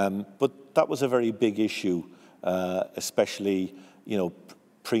 But that was a very big issue, especially, you know,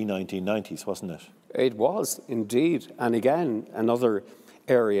 pre-1990s, wasn't it? It was, indeed. And again, another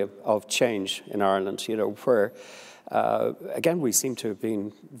area of change in Ireland, you know, where, again, we seem to have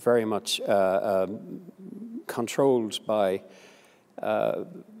been very much controlled by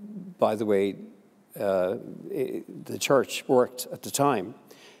the way the church worked at the time.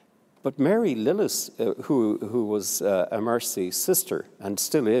 But Mary Lillis, who was a Mercy sister, and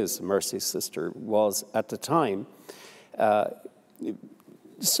still is a Mercy sister, was at the time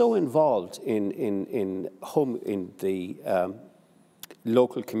so involved in the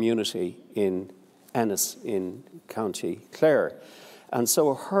local community in Ennis in County Clare. And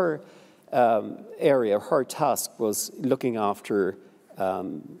so her her task was looking after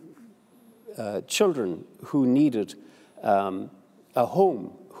children who needed a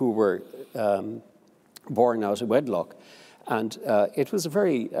home, who were born out of wedlock. And it was a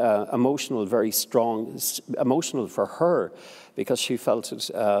very emotional, very strong, emotional for her, because she felt it.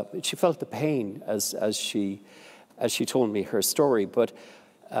 She felt the pain as she told me her story. But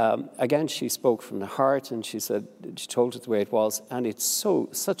again, she spoke from the heart, and she told it the way it was. And it's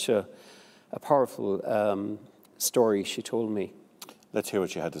such a powerful story she told me. Let's hear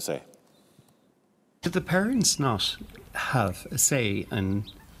what she had to say. Did the parents not have a say in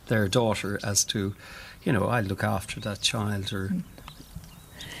their daughter as to, you know, I look after that child, or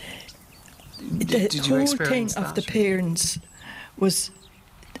the whole thing of the parents was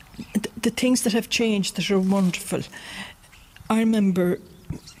the things that have changed that are wonderful. I remember,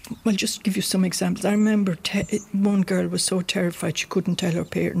 well, just give you some examples. I remember one girl was so terrified she couldn't tell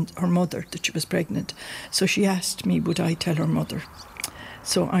her mother that she was pregnant. So she asked me, would I tell her mother?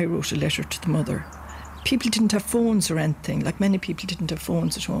 So I wrote a letter to the mother. People didn't have phones or anything, like many people didn't have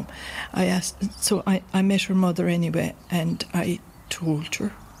phones at home. So I met her mother anyway, and I told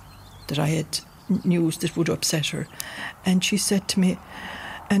her that I had news that would upset her. And she said to me,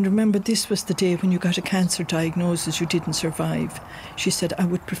 and remember, this was the day when you got a cancer diagnosis, you didn't survive. She said, I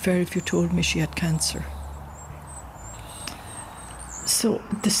would prefer if you told me she had cancer. So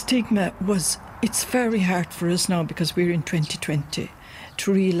the stigma was, it's very hard for us now, because we're in 2020,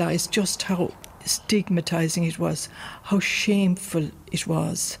 to realise just how stigmatising it was, how shameful it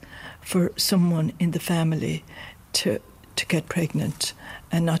was for someone in the family to get pregnant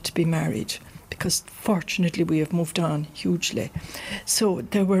and not to be married, because fortunately we have moved on hugely. So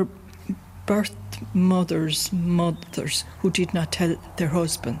there were birth mothers who did not tell their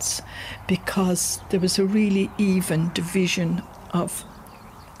husbands, because there was a really even division of,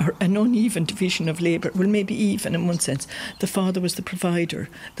 or an uneven division of labour. Well, maybe even in one sense. The father was the provider,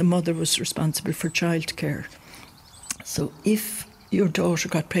 the mother was responsible for childcare. So if your daughter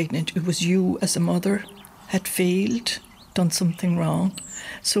got pregnant, it was you as a mother had failed, done something wrong.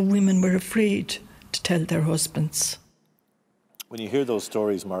 So women were afraid to tell their husbands. When you hear those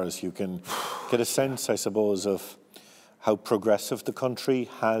stories, Maurice, you can get a sense, I suppose, of how progressive the country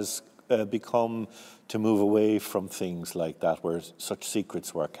has become to move away from things like that, where such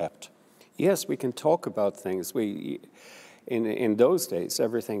secrets were kept. Yes, we can talk about things. In those days,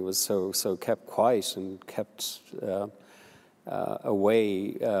 everything was so kept quiet and kept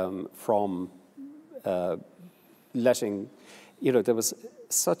away from letting, you know, there was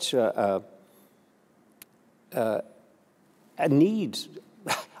such a need,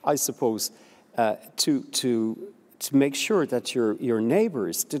 I suppose, to make sure that your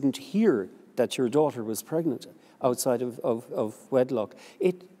neighbours didn't hear that your daughter was pregnant outside of wedlock.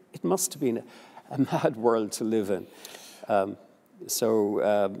 It must have been a mad world to live in.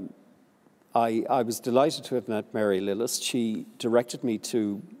 I was delighted to have met Mary Lillis. She directed me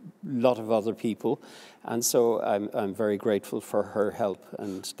to a lot of other people, and so I'm very grateful for her help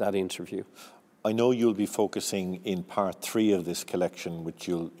and that interview. I know you'll be focusing in part 3 of this collection, which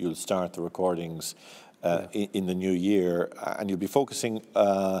you'll start the recordings in the new year, and you'll be focusing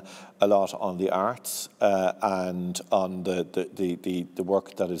a lot on the arts and on the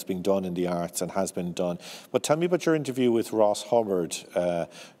work that is being done in the arts and has been done. But tell me about your interview with Ross Hubbard,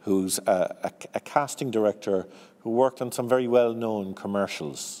 who's a casting director who worked on some very well-known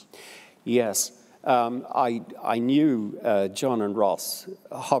commercials. Yes. I knew John and Ross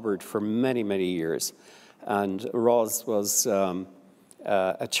Hubbard for many, many years, and Ross was a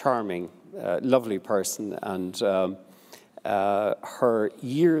charming, lovely person, and her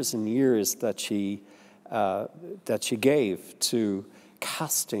years and years that she gave to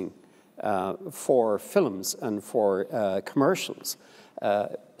casting for films and for commercials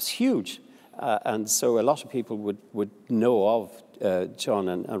is huge, and so a lot of people would know of John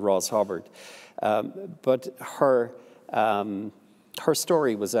and Ross Hubbard. But her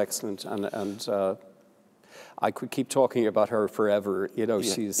story was excellent, and I could keep talking about her forever. You know,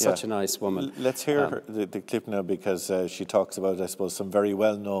 she's such a nice woman. Let's hear the clip now, because she talks about, I suppose, some very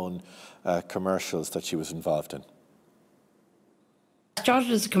well-known commercials that she was involved in. I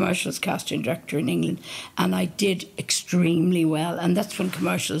started as a commercials casting director in England, and I did extremely well, and that's when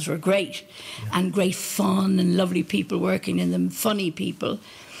commercials were great, and great fun and lovely people working in them, funny people.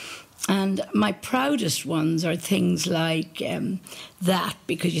 And my proudest ones are things like that,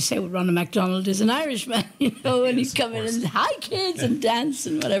 because you say, well, Ronald McDonald is an Irishman, you know, and he's coming and hi kids and dance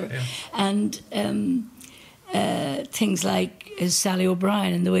and whatever. And things like Sally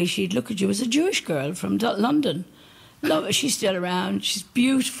O'Brien and the way she'd look at you as a Jewish girl from London. No, she's still around. She's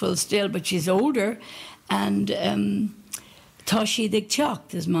beautiful still, but she's older. And Toshi the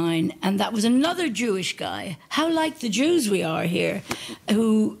Chocht is mine, and that was another Jewish guy. How like the Jews we are here,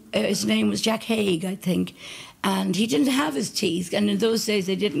 who his name was Jack Haig, I think, and he didn't have his teeth, and in those days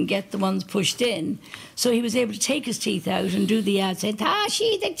they didn't get the ones pushed in, so he was able to take his teeth out and do the ad saying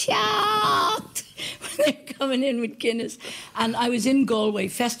Toshi the Chocht when they're coming in with Guinness. And I was in Galway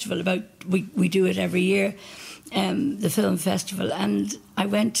Festival, we do it every year, the film festival, and I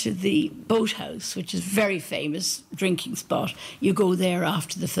went to the Boathouse, which is a very famous drinking spot. You go there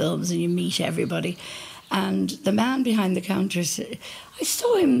after the films and you meet everybody. And the man behind the counter said, I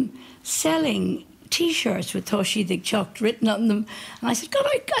saw him selling T-shirts with Toshi the Chocht written on them. And I said, God,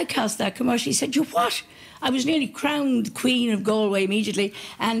 I cast that commercial. He said, you what? I was nearly crowned Queen of Galway immediately,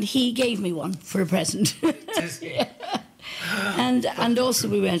 and he gave me one for a present. And also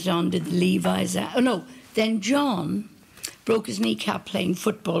we went on, did the Levi's. Then John broke his kneecap playing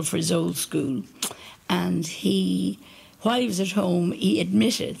football for his old school, and while he was at home, he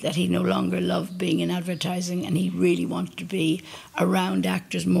admitted that he no longer loved being in advertising, and he really wanted to be around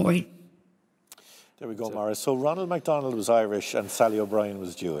actors more. There we go, Maurice. So Ronald McDonald was Irish and Sally O'Brien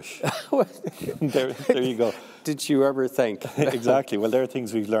was Jewish. there you go. Did you ever think? Exactly. Well, there are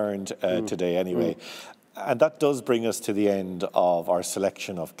things we've learned today anyway. And that does bring us to the end of our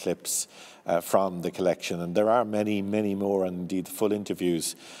selection of clips from the collection. And there are many, many more, and indeed full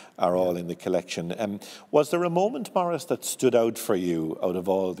interviews are all in the collection. Was there a moment, Maurice, that stood out for you out of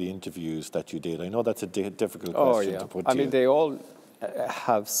all the interviews that you did? I know that's a difficult question to put to you. I mean, they all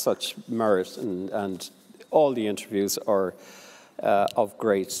have such merit, and all the interviews are of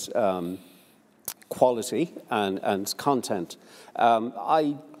great quality and content. That's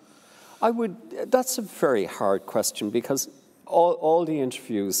a very hard question, because all the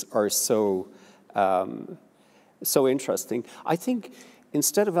interviews are so interesting. I think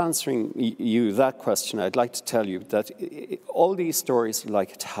instead of answering you that question, I'd like to tell you that all these stories are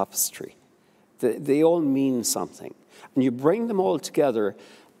like a tapestry. They all mean something. And you bring them all together,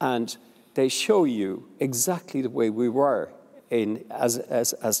 and they show you exactly the way we were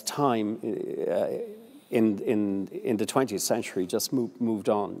as time in the 20th century just moved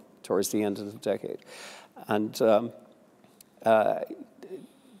on towards the end of the decade. And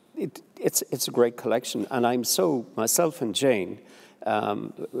it's a great collection. And myself and Jane,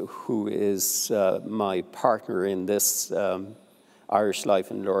 who is my partner in this Irish Life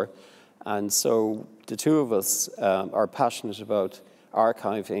and Lore, and so the two of us are passionate about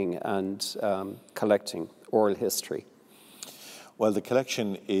archiving and collecting oral history. Well, the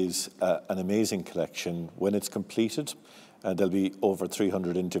collection is an amazing collection. When it's completed, there'll be over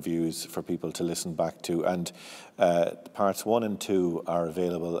 300 interviews for people to listen back to, and parts 1 and 2 are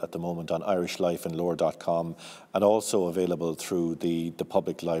available at the moment on irishlifeinlore.com and also available through the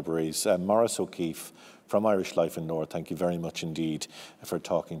public libraries. Maurice O'Keeffe from Irish Life in Lore, thank you very much indeed for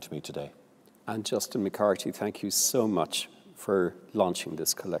talking to me today. And Justin McCarthy, thank you so much for launching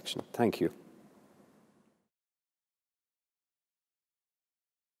this collection. Thank you.